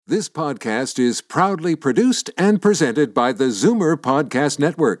This podcast is proudly produced and presented by the Zoomer Podcast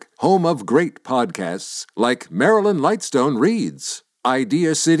Network, home of great podcasts like Marilyn Lightstone Reads,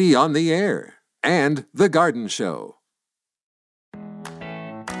 Idea City on the Air, and The Garden Show.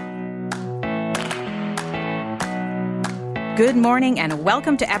 Good morning and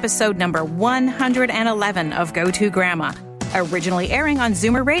welcome to episode number 111 of Go To Grandma, originally airing on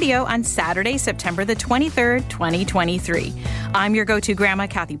Zoomer Radio on Saturday, September the 23rd, 2023. I'm your Go To Grandma,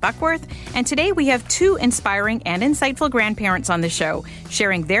 Kathy Buckworth, and today we have two inspiring and insightful grandparents on the show,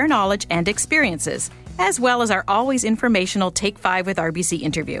 sharing their knowledge and experiences, as well as our always informational Take 5 with RBC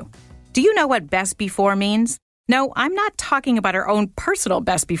interview. Do you know what best before means? No, I'm not talking about our own personal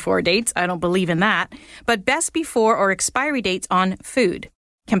best before dates. I don't believe in that. But best before or expiry dates on food.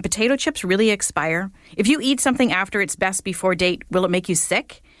 Can potato chips really expire? If you eat something after its best before date, will it make you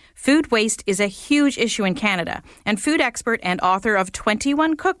sick? Food waste is a huge issue in Canada, and food expert and author of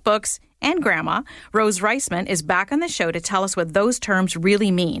 21 cookbooks and grandma, Rose Reisman, is back on the show to tell us what those terms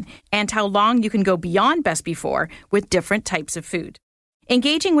really mean and how long you can go beyond best before with different types of food.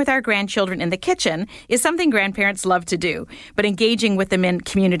 Engaging with our grandchildren in the kitchen is something grandparents love to do, but engaging with them in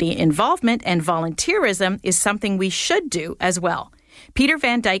community involvement and volunteerism is something we should do as well. Peter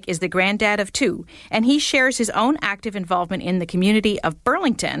Vandyk is the granddad of two, and he shares his own active involvement in the community of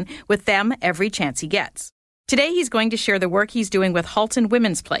Burlington with them every chance he gets. Today, he's going to share the work he's doing with Halton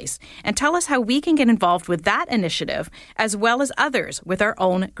Women's Place and tell us how we can get involved with that initiative as well as others with our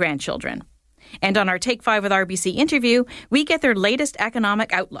own grandchildren. And on our Take 5 with RBC interview, we get their latest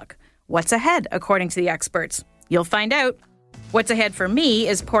economic outlook. What's ahead, according to the experts? You'll find out. What's ahead for me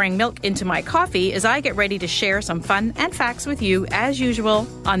is pouring milk into my coffee as I get ready to share some fun and facts with you, as usual,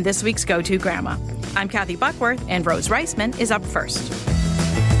 on this week's Go To Grandma. I'm Kathy Buckworth, and Rose Reisman is up first.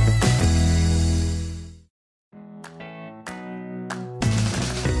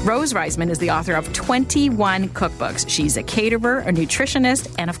 Rose Reisman is the author of 21 cookbooks. She's a caterer, a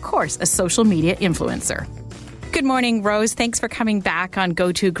nutritionist, and of course, a social media influencer. Good morning, Rose. Thanks for coming back on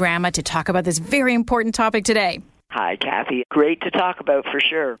Go To Grandma to talk about this very important topic today. Hi, Kathy. Great to talk about for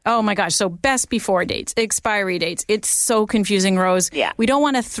sure. Oh my gosh. So best before dates, expiry dates. It's so confusing, Rose. Yeah. We don't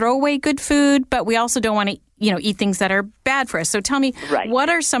want to throw away good food, but we also don't want to eat things that are bad for us. So tell me, What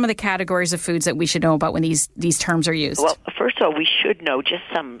are some of the categories of foods that we should know about when these terms are used? Well, first of all, we should know just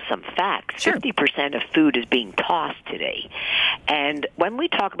some facts. Sure. 50% of food is being tossed today. And when we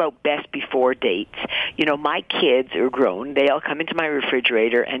talk about best before dates, my kids are grown. They all come into my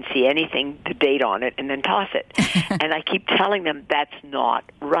refrigerator and see anything, the date on it, and then toss it. And I keep telling them that's not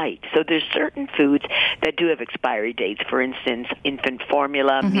right. So there's certain foods that do have expiry dates. For instance, infant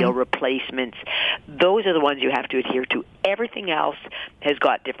formula, meal replacements. Those are the ones you have to adhere to. Everything else has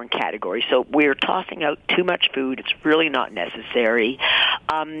got different categories. So we're tossing out too much food. It's really not necessary.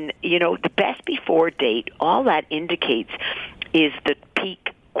 The best before date, all that indicates is the peak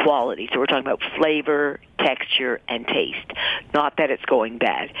quality. So we're talking about flavor, texture, and taste. Not that it's going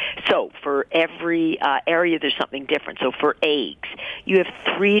bad. So for every area, there's something different. So for eggs, you have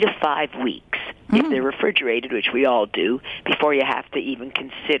 3 to 5 weeks, if they're refrigerated, which we all do, before you have to even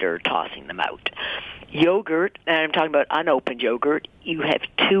consider tossing them out. Yogurt, and I'm talking about unopened yogurt, you have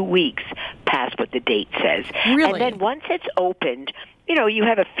 2 weeks past what the date says. Really? And then once it's opened, you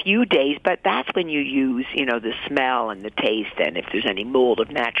have a few days, but that's when you use, the smell and the taste, and if there's any mold,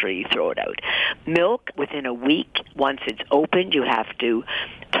 naturally you throw it out. Milk, within a week, once it's opened, you have to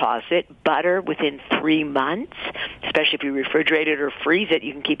toss it. Butter, within 3 months, especially if you refrigerate it or freeze it,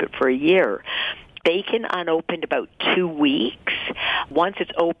 you can keep it for a year. Bacon unopened about 2 weeks. Once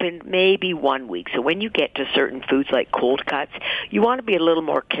it's opened, maybe 1 week. So when you get to certain foods like cold cuts, you want to be a little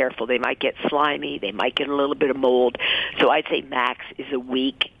more careful. They might get slimy. They might get a little bit of mold. So I'd say max is a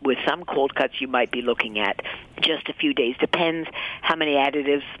week. With some cold cuts, you might be looking at just a few days. Depends how many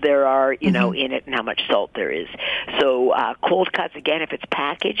additives there are, in it and how much salt there is. So cold cuts, again, if it's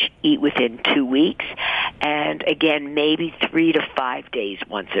packaged, eat within 2 weeks. And again, maybe 3 to 5 days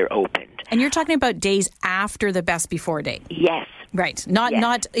once they're opened. And you're talking about days after the best before date. Yes. Right.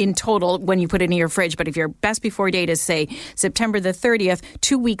 Not in total when you put it in your fridge, but if your best before date is, say, September the 30th,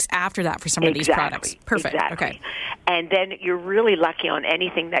 2 weeks after that for some of these products. Perfect. Exactly. Okay. And then you're really lucky on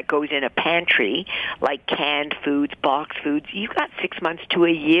anything that goes in a pantry, like canned foods, boxed foods. You've got 6 months to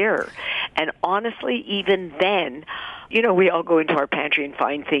a year. And honestly, even then, We all go into our pantry and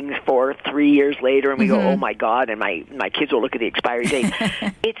find things 3 years later, and we go, oh, my God, and my kids will look at the expiry date.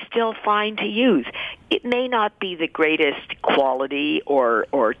 It's still fine to use. It may not be the greatest quality or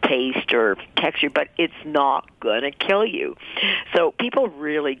taste or texture, but it's not going to kill you. So people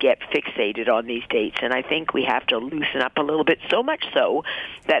really get fixated on these dates, and I think we have to loosen up a little bit, so much so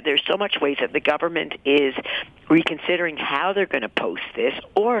that there's so much ways that the government is reconsidering how they're going to post this,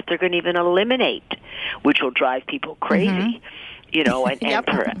 or if they're going to even eliminate, which will drive people crazy. And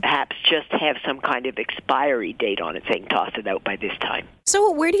perhaps just have some kind of expiry date on it, saying toss it out by this time.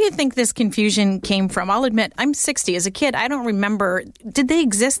 So where do you think this confusion came from? I'll admit, I'm 60. As a kid, I don't remember. Did they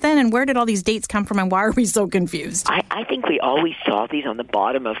exist then? And where did all these dates come from? And why are we so confused? I think we always saw these on the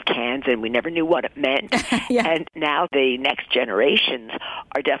bottom of cans, and we never knew what it meant. And now the next generations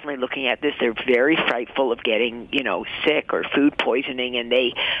are definitely looking at this. They're very frightful of getting, sick or food poisoning, and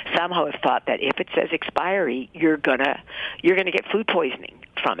they somehow have thought that if it says expiry, you're gonna get food poisoning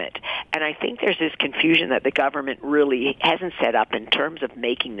from it. And I think there's this confusion that the government really hasn't set up in terms of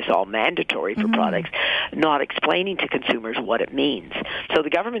making this all mandatory for products, not explaining to consumers what it means. So the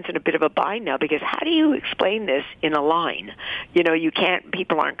government's in a bit of a bind now, because how do you explain this in a line? You can't,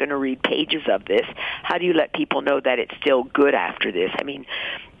 people aren't going to read pages of this. How do you let people know that it's still good after this? I mean,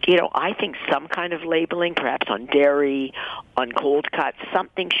 I think some kind of labeling, perhaps on dairy, on cold cuts,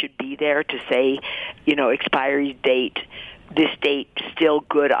 something should be there to say, expiry date, this date still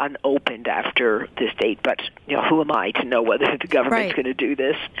good unopened after this date. But, who am I to know whether the government's going to do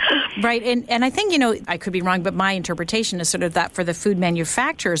this? Right. And I think, I could be wrong, but my interpretation is sort of that for the food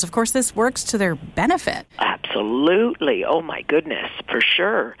manufacturers, of course, this works to their benefit. Absolutely. Oh, my goodness, for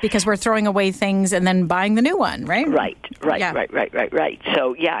sure. Because we're throwing away things and then buying the new one, right? Right.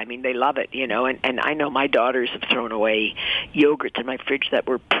 So, they love it, and I know my daughters have thrown away yogurts in my fridge that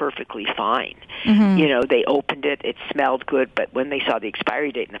were perfectly fine. They opened it, it smelled good, but when they saw the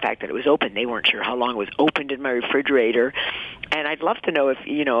expiry date and the fact that it was open, they weren't sure how long it was opened in my refrigerator. And I'd love to know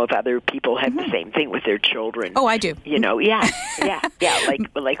if other people have the same thing with their children. Oh, I do.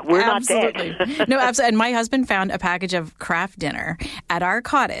 Like we're absolutely. not dead. No, absolutely. And my husband found a package of Kraft Dinner at our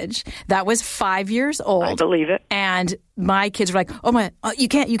cottage that was 5 years old. I believe it. And my kids were like, you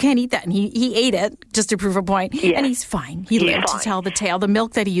can't eat that. And he ate it just to prove a point. Yes. And he's fine. He lived to tell the tale. The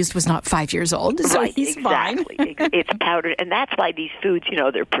milk that he used was not 5 years old. So he's fine. It's powdered. And that's why these foods,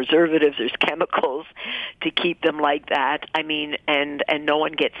 they're preservatives, there's chemicals to keep them like that. I mean, and no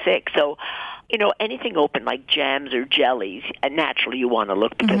one gets sick. So, anything open like jams or jellies, naturally you want to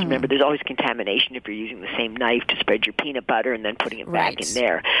look, because remember, there's always contamination if you're using the same knife to spread your peanut butter and then putting it back in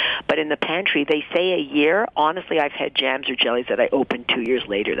there. But in the pantry, they say a year. Honestly, I've had jams or jellies that I opened 2 years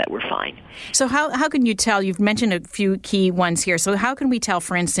later that were fine. So how can you tell? You've mentioned a few key ones here. So how can we tell,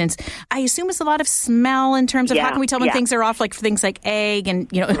 for instance, I assume it's a lot of smell in terms of how can we tell when things are off, like things like egg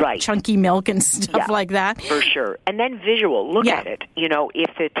and, chunky milk and stuff like that? For sure. And then visual. Look at it.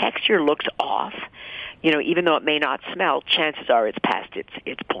 If the texture looks off, even though it may not smell, chances are it's past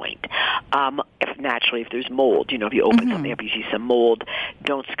its point. If there's mold, if you open something up, you see some mold,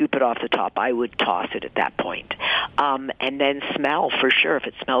 don't scoop it off the top. I would toss it at that point. And then smell, for sure. If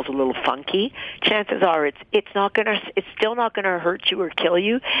it smells a little funky, chances are it's still not gonna hurt you or kill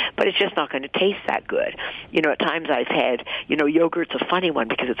you, but it's just not going to taste that good. At times I've had, yogurt's a funny one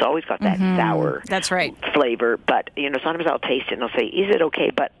because it's always got that sour flavor. But sometimes I'll taste it and I'll say, is it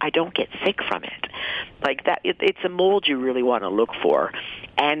okay? But I don't get sick from it. Like that, it's a mold you really want to look for,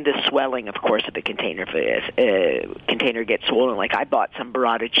 and the swelling, of course, of the container. If container gets swollen, like I bought some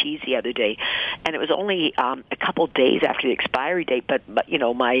burrata cheese the other day, and it was only a couple days after the expiry date. But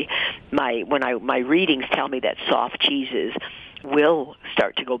my readings tell me that soft cheeses will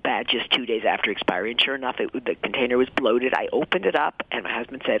start to go bad just 2 days after expiry. And sure enough, the container was bloated. I opened it up, and my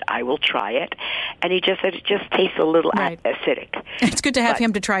husband said, I will try it. And he just said, it just tastes a little acidic. It's good to have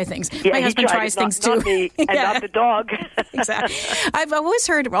him to try things. Yeah, my husband tries things too. Not me, and not the dog. Exactly. I've always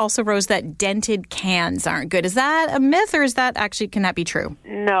heard also, Rose, that dented cans aren't good. Is that a myth, or can that be true?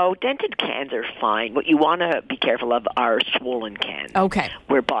 No, dented cans are fine. What you want to be careful of are swollen cans. Okay.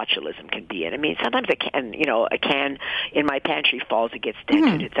 Where botulism can be in. I mean, sometimes a can in my pantry falls, it gets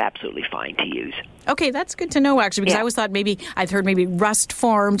dented. It's absolutely fine to use. Okay, that's good to know, actually, because I always thought I'd heard rust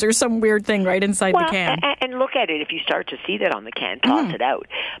forms or some weird thing right inside the can. And look at it. If you start to see that on the can, toss it out.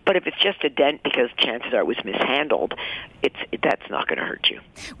 But if it's just a dent because chances are it was mishandled, that's not going to hurt you.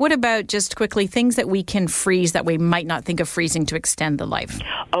 What about, just quickly, things that we can freeze that we might not think of freezing to extend the life?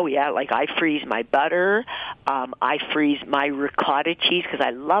 Oh, yeah. Like I freeze my butter. I freeze my ricotta cheese because I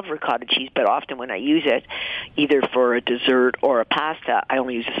love ricotta cheese, but often when I use it, either for a dessert or a pasta, I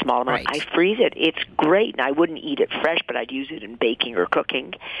only use a small amount. Right. I freeze it. It's great, and I wouldn't eat it fresh, but I'd use it in baking or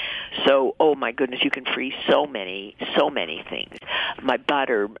cooking. So, oh my goodness, you can freeze so many things. My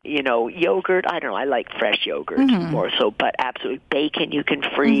butter, yogurt, I don't know, I like fresh yogurt more so, but absolutely bacon you can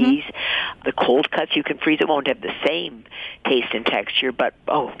freeze. The cold cuts you can freeze. It won't have the same taste and texture, but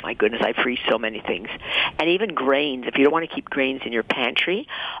oh my goodness, I freeze so many things. And even grains, if you don't want to keep grains in your pantry,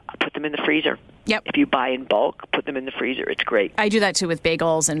 put them in the freezer. Yep. If you buy in bulk, put them in the freezer. It's great. I do that too with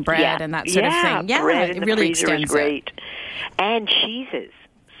bagels and bread and that sort of thing. Yeah, bread it in the really freezer is extends great. it. And cheeses.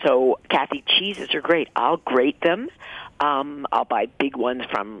 So, Kathy, cheeses are great. I'll grate them. I'll buy big ones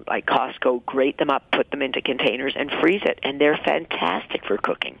from like Costco, grate them up, put them into containers, and freeze it. And they're fantastic for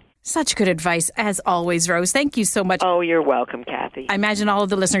cooking. Such good advice, as always, Rose. Thank you so much. Oh, you're welcome, Kathy. I imagine all of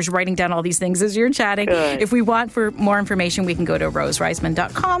the listeners writing down all these things as you're chatting. Good. If we want for more information, we can go to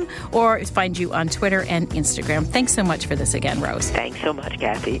rosereisman.com or find you on Twitter and Instagram. Thanks so much for this again, Rose. Thanks so much,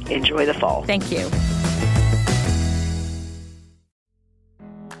 Kathy. Enjoy the fall. Thank you.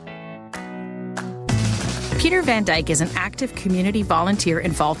 Peter Vandyk is an active community volunteer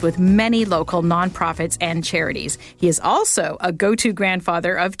involved with many local nonprofits and charities. He is also a go-to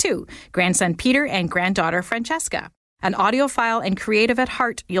grandfather of two, grandson Peter and granddaughter Francesca. An audiophile and creative at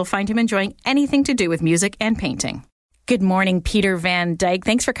heart, you'll find him enjoying anything to do with music and painting. Good morning, Peter Vandyk.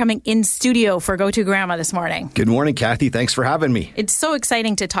 Thanks for coming in studio for Go To Grandma this morning. Good morning, Kathy. Thanks for having me. It's so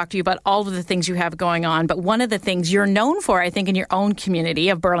exciting to talk to you about all of the things you have going on, but one of the things you're known for, I think, in your own community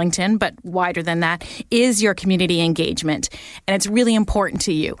of Burlington, but wider than that, is your community engagement. And it's really important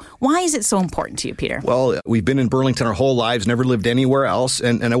to you. Why is it so important to you, Peter? Well, we've been in Burlington our whole lives, never lived anywhere else,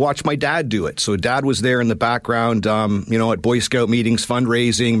 and I watched my dad do it. So Dad was there in the background, at Boy Scout meetings,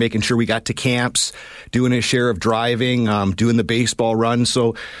 fundraising, making sure we got to camps, doing his share of driving, doing the baseball run.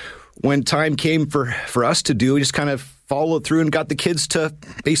 So when time came for us to do, we just kind of followed through and got the kids to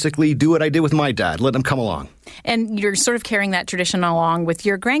basically do what I did with my dad, let them come along. And you're sort of carrying that tradition along with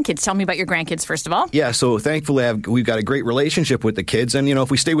your grandkids. Tell me about your grandkids, first of all. Yeah, so thankfully we've got a great relationship with the kids. And,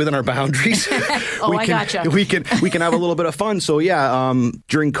 if we stay within our boundaries, we can have a little bit of fun. So,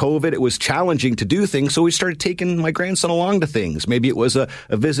 during COVID, it was challenging to do things. So we started taking my grandson along to things. Maybe it was a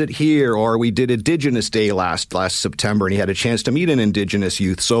visit here, or we did Indigenous Day last September, and he had a chance to meet an Indigenous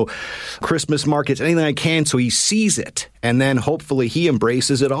youth. So Christmas markets, anything I can, so he sees it. And then hopefully he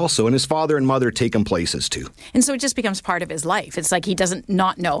embraces it also. And his father and mother take him places too. And so it just becomes part of his life. It's like he doesn't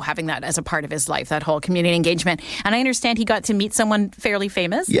not know having that as a part of his life, that whole community engagement. And I understand he got to meet someone fairly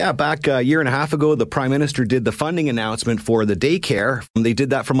famous. Yeah, back a year and a half ago, the Prime Minister did the funding announcement for the daycare. They did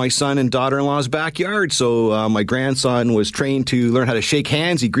that from my son and daughter-in-law's backyard. So my grandson was trained to learn how to shake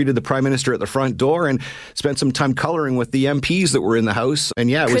hands. He greeted the Prime Minister at the front door and spent some time coloring with the MPs that were in the house. And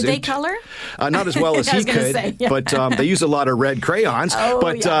yeah, Could they color? Not as well as he could. Say, yeah. But they use a lot of red crayons.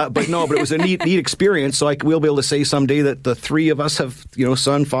 But it was a neat experience. So we'll be able to say someday that the three of us have,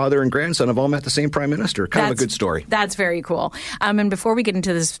 son, father, and grandson have all met the same Prime Minister. Kind of a good story. That's very cool. And before we get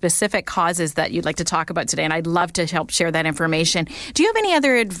into the specific causes that you'd like to talk about today, and I'd love to help share that information, do you have any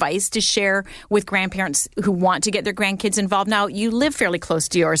other advice to share with grandparents who want to get their grandkids involved? Now, you live fairly close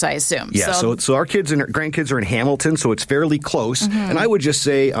to yours, I assume. Yeah, so our kids and our grandkids are in Hamilton, so it's fairly close. Mm-hmm. And I would just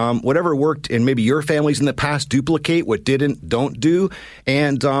say whatever worked in maybe your families in the past, duplicate. What didn't, don't do.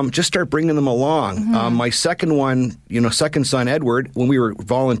 And just start bringing them along. Mm-hmm. My second son, Edward, when we were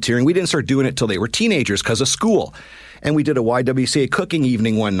volunteering, we didn't start doing it till they were teenagers because of school. And we did a YWCA cooking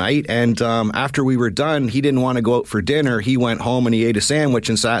evening one night. And after we were done, he didn't want to go out for dinner. He went home and he ate a sandwich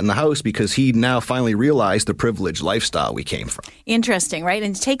and sat in the house because he now finally realized the privileged lifestyle we came from. Interesting, right?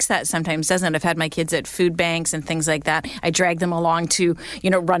 And it takes that sometimes, doesn't it? I've had my kids at food banks and things like that. I drag them along to,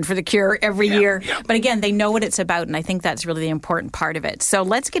 Run for the Cure every year. Yeah. But again, they know what it's about. And I think that's really the important part of it. So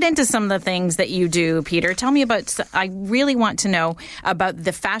let's get into some of the things that you do, Peter. Tell me I really want to know about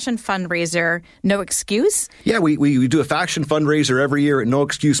the fashion fundraiser, No Excuse. Yeah, we do a fashion fundraiser every year at No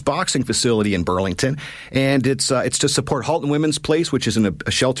Excuse Boxing Facility in Burlington. And it's to support Halton Women's Place, which is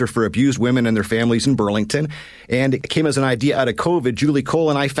a shelter for abused women and their families in Burlington. And it came as an idea out of COVID. Julie Cole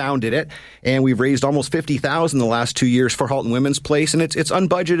and I founded it. And we've raised almost $50,000 the last 2 years for Halton Women's Place. And it's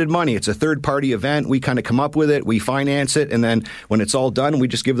unbudgeted money. It's a third-party event. We kind of come up with it. We finance it. And then when it's all done, we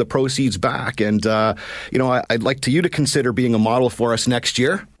just give the proceeds back. And, I'd like you to consider being a model for us next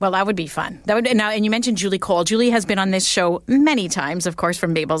year. Well, that would be fun. And you mentioned Julie Cole. Julie has been on this show many times, of course,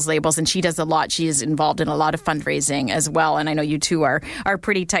 from Mabel's Labels, and she does a lot. She is involved in a lot of fundraising as well, and I know you two are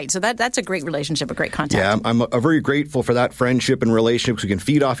pretty tight. So that's a great relationship, a great contact. Yeah, I'm very grateful for that friendship and relationship because we can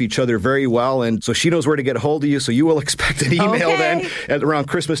feed off each other very well, and so she knows where to get a hold of you, so you will expect an email then at around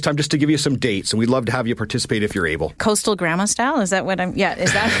Christmas time just to give you some dates, and we'd love to have you participate if you're able. Coastal grandma style? Is that what I'm... Yeah,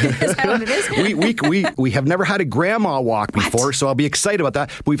 is that what it is? We have never had a grandma walk before, so I'll be excited about that.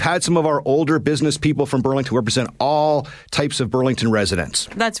 We've had some of our older business people from Burlington represent all types of Burlington residents.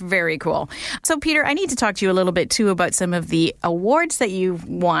 That's very cool. So, Peter, I need to talk to you a little bit, too, about some of the awards that you've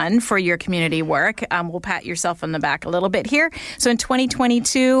won for your community work. We'll pat yourself on the back a little bit here. So, in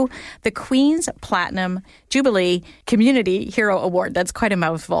 2022, the Queen's Platinum Jubilee Community Hero Award. That's quite a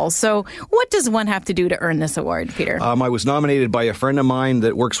mouthful. So, what does one have to do to earn this award, Peter? I was nominated by a friend of mine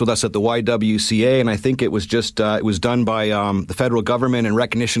that works with us at the YWCA, and I think it was just it was done by the federal government in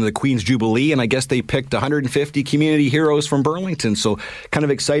recognition of the Queen's Jubilee, and I guess they picked 150 community heroes from Burlington. So kind of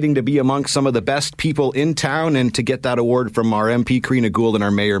exciting to be amongst some of the best people in town and to get that award from our MP, Karina Gould, and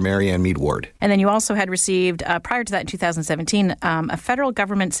our Mayor, Marianne Mead Ward. And then you also had received, prior to that in 2017, a federal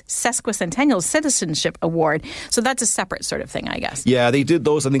government's sesquicentennial citizenship award. So that's a separate sort of thing, I guess. Yeah, they did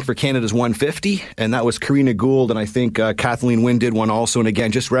those, I think, for Canada's 150, and that was Karina Gould, and I think Kathleen Wynne did one also. And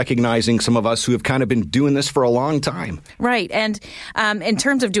again, just recognizing some of us who have kind of been doing this for a long time. Right. And in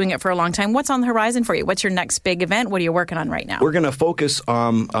terms of doing it for a long time, what's on the horizon for you? What's your next big event? What are you working on right now? We're going to focus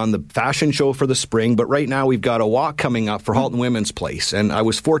on the fashion show for the spring, but right now we've got a walk coming up for Halton Women's Place. And I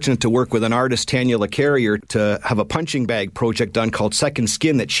was fortunate to work with an artist, Tanya LeCarrier, to have a punching bag project done called Second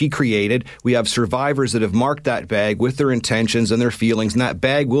Skin that she created. We have survivors that have marked that bag with their intentions and their feelings, and that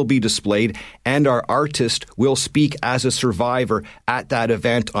bag will be displayed, and our artist will speak as a survivor at that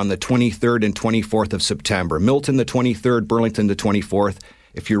event on the 23rd and 24th of September. Milton the 23rd, Burlington the 24th.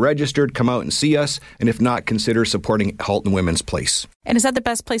 If you're registered, come out and see us, and if not, consider supporting Halton Women's Place. And is that the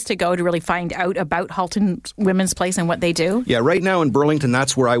best place to go to really find out about Halton Women's Place and what they do? Yeah, right now in Burlington,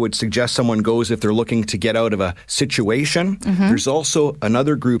 that's where I would suggest someone goes if they're looking to get out of a situation. Mm-hmm. There's also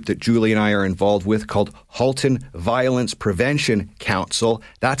another group that Julie and I are involved with called Halton Violence Prevention Council.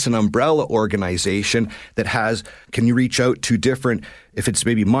 That's an umbrella organization that can you reach out to different, if it's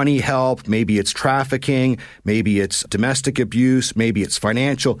maybe money help, maybe it's trafficking, maybe it's domestic abuse, maybe it's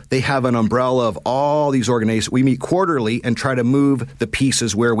financial. They have an umbrella of all these organizations. We meet quarterly and try to move the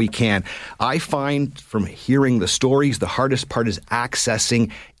pieces where we can. I find from hearing the stories, the hardest part is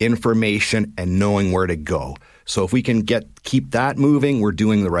accessing information and knowing where to go. So if we can keep that moving, we're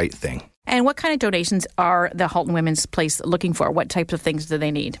doing the right thing. And what kind of donations are the Halton Women's Place looking for? What types of things do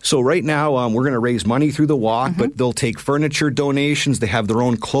they need? So right now, we're going to raise money through the walk, but they'll take furniture donations. They have their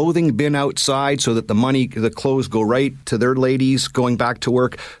own clothing bin outside so that the clothes go right to their ladies going back to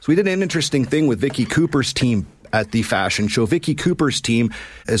work. So we did an interesting thing with Vicky Cooper's team at the fashion show. Vicky Cooper's team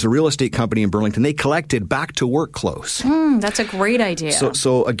is a real estate company in Burlington. They collected back-to-work clothes. That's a great idea.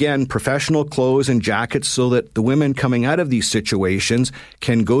 So again, professional clothes and jackets so that the women coming out of these situations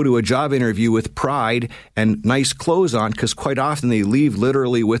can go to a job interview with pride and nice clothes on, because quite often they leave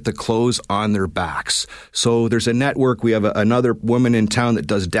literally with the clothes on their backs. So there's a network. We have another woman in town that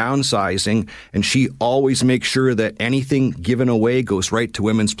does downsizing, and she always makes sure that anything given away goes right to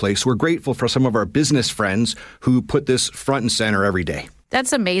Women's Place. We're grateful for some of our business friends who put this front and center every day.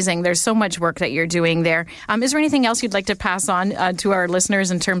 That's amazing. There's so much work that you're doing there. Is there anything else you'd like to pass on to our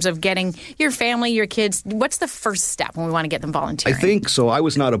listeners in terms of getting your family, your kids? What's the first step when we want to get them volunteering? I think so. I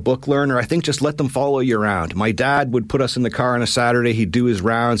was not a book learner. I think just let them follow you around. My dad would put us in the car on a Saturday. He'd do his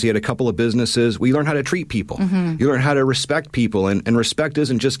rounds. He had a couple of businesses. We learn how to treat people. You learn how to respect people. And respect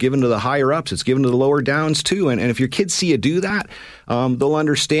isn't just given to the higher ups. It's given to the lower downs too. And if your kids see you do that, they'll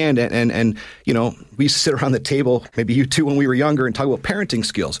understand. And you know, we used to sit around the table, maybe you too when we were younger, and talk about parenting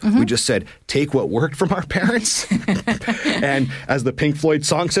skills. We just said, take what worked from our parents. And as the Pink Floyd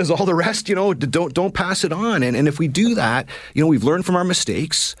song says, all the rest, you know, don't pass it on. And if we do that, you know, we've learned from our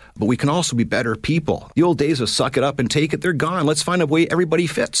mistakes, but we can also be better people. The old days of suck it up and take it, they're gone. Let's find a way everybody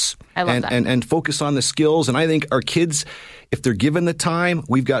fits. I love that. And focus on the skills. And I think our kids, if they're given the time,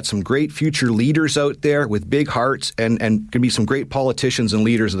 we've got some great future leaders out there with big hearts and going to be some great politicians and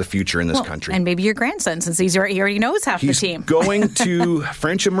leaders of the future in this country. And maybe your grandson, since he already knows half the team. He's going to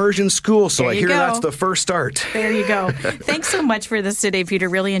French immersion school, so I hear that's the first start. There you go. Thanks so much for this today, Peter.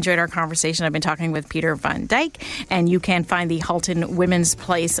 Really enjoyed our conversation. I've been talking with Peter Vandyk, and you can find the Halton Women's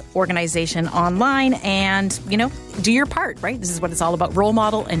Place organization online and, you know, do your part, right? This is what it's all about. Role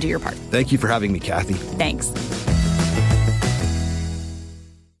model and do your part. Thank you for having me, Kathy. Thanks.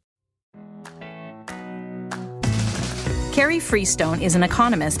 Carrie Freestone is an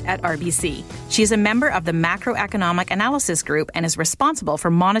economist at RBC. She is a member of the Macroeconomic Analysis Group and is responsible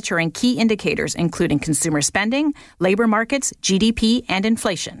for monitoring key indicators, including consumer spending, labor markets, GDP, and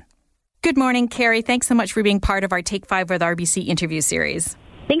inflation. Good morning, Carrie. Thanks so much for being part of our Take 5 with RBC interview series.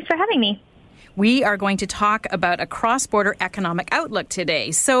 Thanks for having me. We are going to talk about a cross-border economic outlook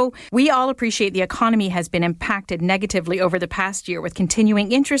today. So we all appreciate the economy has been impacted negatively over the past year with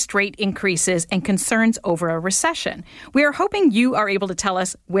continuing interest rate increases and concerns over a recession. We are hoping you are able to tell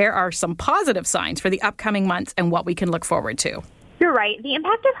us where are some positive signs for the upcoming months and what we can look forward to. You're right. The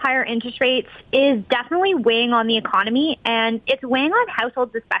impact of higher interest rates is definitely weighing on the economy, and it's weighing on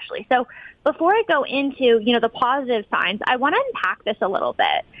households especially. So before I go into, the positive signs, I want to unpack this a little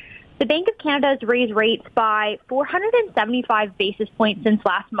bit. The Bank of Canada has raised rates by 475 basis points since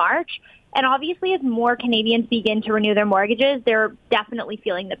last March. And obviously, as more Canadians begin to renew their mortgages, they're definitely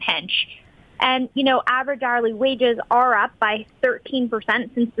feeling the pinch. And, average hourly wages are up by 13%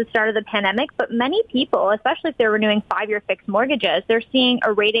 since the start of the pandemic. But many people, especially if they're renewing 5-year fixed mortgages, they're seeing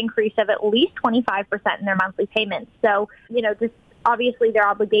a rate increase of at least 25% in their monthly payments. So, just obviously their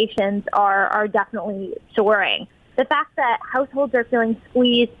obligations are definitely soaring. The fact that households are feeling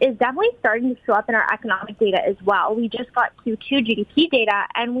squeezed is definitely starting to show up in our economic data as well. We just got Q2 GDP data,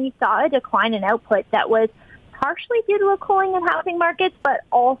 and we saw a decline in output that was partially due to a cooling in housing markets, but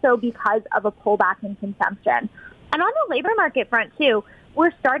also because of a pullback in consumption. And on the labor market front, too,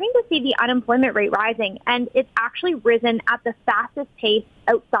 we're starting to see the unemployment rate rising, and it's actually risen at the fastest pace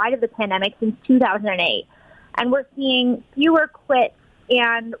outside of the pandemic since 2008. And we're seeing fewer quits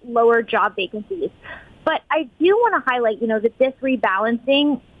and lower job vacancies. But I do want to highlight, that this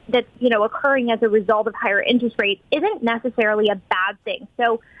rebalancing that's, occurring as a result of higher interest rates isn't necessarily a bad thing.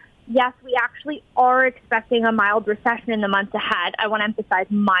 So, yes, we actually are expecting a mild recession in the months ahead. I want to emphasize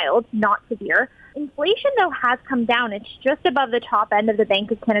mild, not severe. Inflation, though, has come down. It's just above the top end of the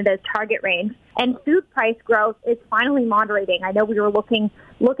Bank of Canada's target range. And food price growth is finally moderating. I know we were looking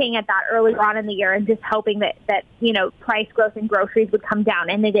at that earlier on in the year and just hoping that price growth in groceries would come down,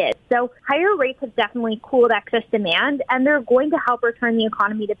 and it is. So higher rates have definitely cooled excess demand, and they're going to help return the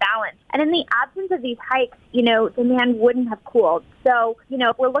economy to balance. And in the absence of these hikes, demand wouldn't have cooled. So,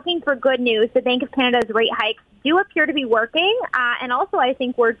 if we're looking for good news, the Bank of Canada's rate hikes do appear to be working, and also I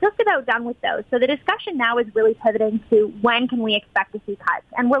think we're just about done with those. So the discussion now is really pivoting to when can we expect to see cuts,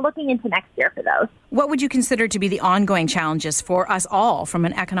 and we're looking into next year for those. What would you consider to be the ongoing challenges for us all from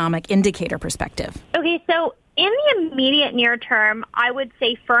an economic indicator perspective? Okay, so in the immediate near term, I would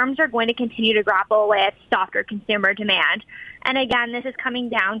say firms are going to continue to grapple with softer consumer demand. And again, this is coming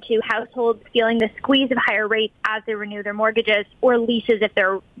down to households feeling the squeeze of higher rates as they renew their mortgages or leases if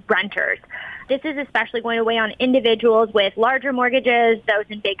they're renters. This is especially going to weigh on individuals with larger mortgages, those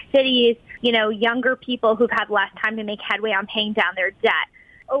in big cities, younger people who've had less time to make headway on paying down their debt.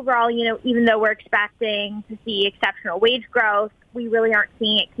 Overall, even though we're expecting to see exceptional wage growth, we really aren't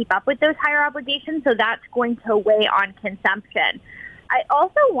seeing it keep up with those higher obligations, so that's going to weigh on consumption. I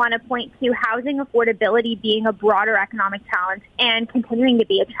also want to point to housing affordability being a broader economic challenge and continuing to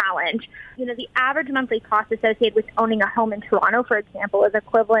be a challenge. The average monthly cost associated with owning a home in Toronto, for example, is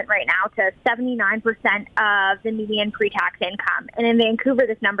equivalent right now to 79% of the median pre-tax income. And in Vancouver,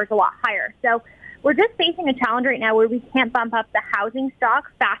 this number is a lot higher. So we're just facing a challenge right now where we can't bump up the housing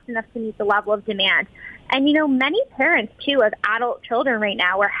stock fast enough to meet the level of demand. And, many parents, too, of adult children right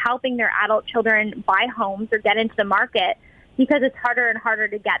now are helping their adult children buy homes or get into the market because it's harder and harder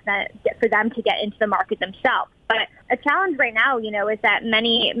to for them to get into the market themselves. But a challenge right now, is that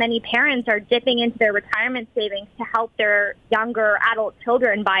many parents are dipping into their retirement savings to help their younger adult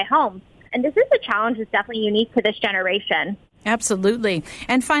children buy homes. And this is a challenge that's definitely unique to this generation. Absolutely.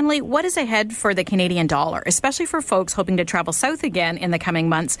 And finally, what is ahead for the Canadian dollar, especially for folks hoping to travel south again in the coming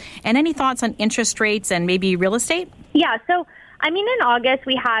months? And any thoughts on interest rates and maybe real estate? Yeah, so, in August,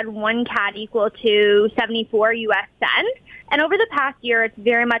 we had one CAD equal to 74 U.S. cents. And over the past year, it's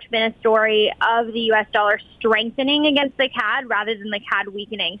very much been a story of the U.S. dollar strengthening against the CAD rather than the CAD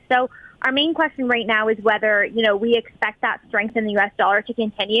weakening. So our main question right now is whether, we expect that strength in the U.S. dollar to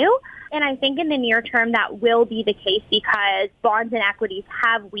continue. And I think in the near term that will be the case because bonds and equities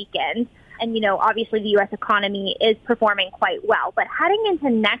have weakened. And, obviously the U.S. economy is performing quite well. But heading into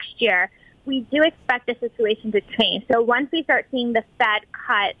next year, we do expect the situation to change. So once we start seeing the Fed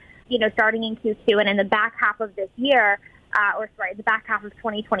cut, starting in Q2 and in the back half of this year, the back half of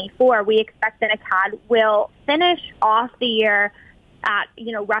 2024, we expect that a CAD will finish off the year at,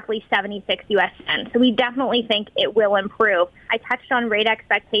 roughly 76 U.S. cents. So we definitely think it will improve. I touched on rate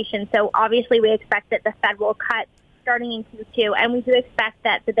expectations. So obviously we expect that the Fed will cut starting in Q2, and we do expect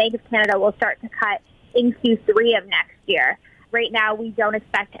that the Bank of Canada will start to cut in Q3 of next year. Right now, we don't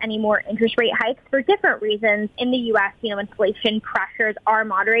expect any more interest rate hikes for different reasons. In the U.S., inflation pressures are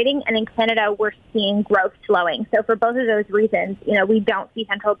moderating, and in Canada, we're seeing growth slowing. So for both of those reasons, we don't see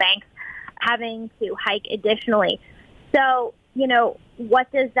central banks having to hike additionally. So,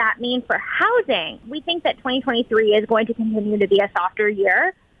 what does that mean for housing? We think that 2023 is going to continue to be a softer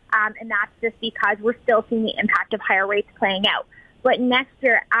year, and that's just because we're still seeing the impact of higher rates playing out. But next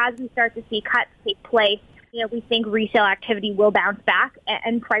year, as we start to see cuts take place, we think resale activity will bounce back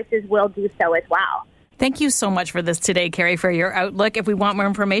and prices will do so as well. Thank you so much for this today, Carrie, for your outlook. If we want more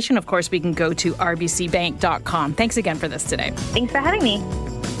information, of course, we can go to rbcbank.com. Thanks again for this today. Thanks for having me.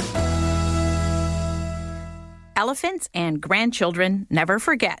 Elephants and grandchildren never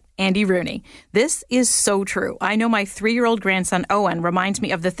forget. Andy Rooney. This is so true. I know my 3-year-old grandson, Owen, reminds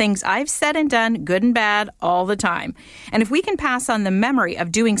me of the things I've said and done, good and bad, all the time. And if we can pass on the memory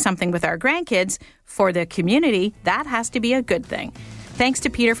of doing something with our grandkids for the community, that has to be a good thing. Thanks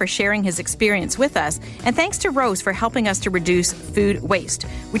to Peter for sharing his experience with us, and thanks to Rose for helping us to reduce food waste,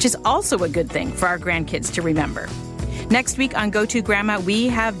 which is also a good thing for our grandkids to remember. Next week on Go To Grandma, we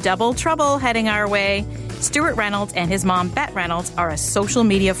have double trouble heading our way. Stuart Reynolds and his mom, Bet Reynolds, are a social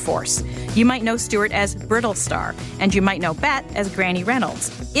media force. You might know Stuart as Brittle Star, and you might know Bet as Granny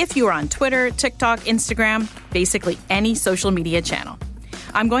Reynolds. If you are on Twitter, TikTok, Instagram, basically any social media channel.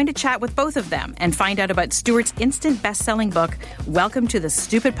 I'm going to chat with both of them and find out about Stuart's instant best-selling book, Welcome to the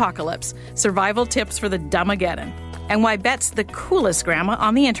Stupid Apocalypse, Survival Tips for the Dummageddon, and why Bet's the coolest grandma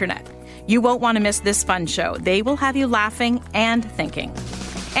on the internet. You won't want to miss this fun show. They will have you laughing and thinking.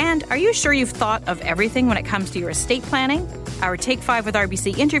 And are you sure you've thought of everything when it comes to your estate planning? Our Take 5 with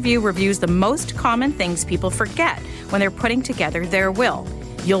RBC interview reviews the most common things people forget when they're putting together their will.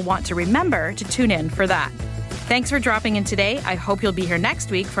 You'll want to remember to tune in for that. Thanks for dropping in today. I hope you'll be here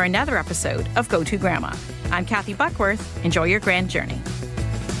next week for another episode of Go To Grandma. I'm Kathy Buckworth. Enjoy your grand journey.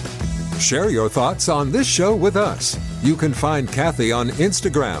 Share your thoughts on this show with us. You can find Kathy on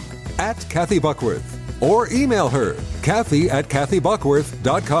Instagram @Kathy Buckworth or email her,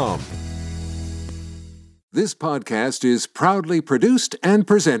 Kathy@KathyBuckworth.com. This podcast is proudly produced and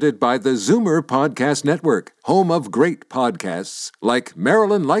presented by the Zoomer Podcast Network, home of great podcasts like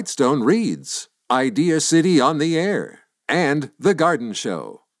Marilyn Lightstone Reads, Idea City on the Air, and The Garden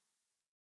Show.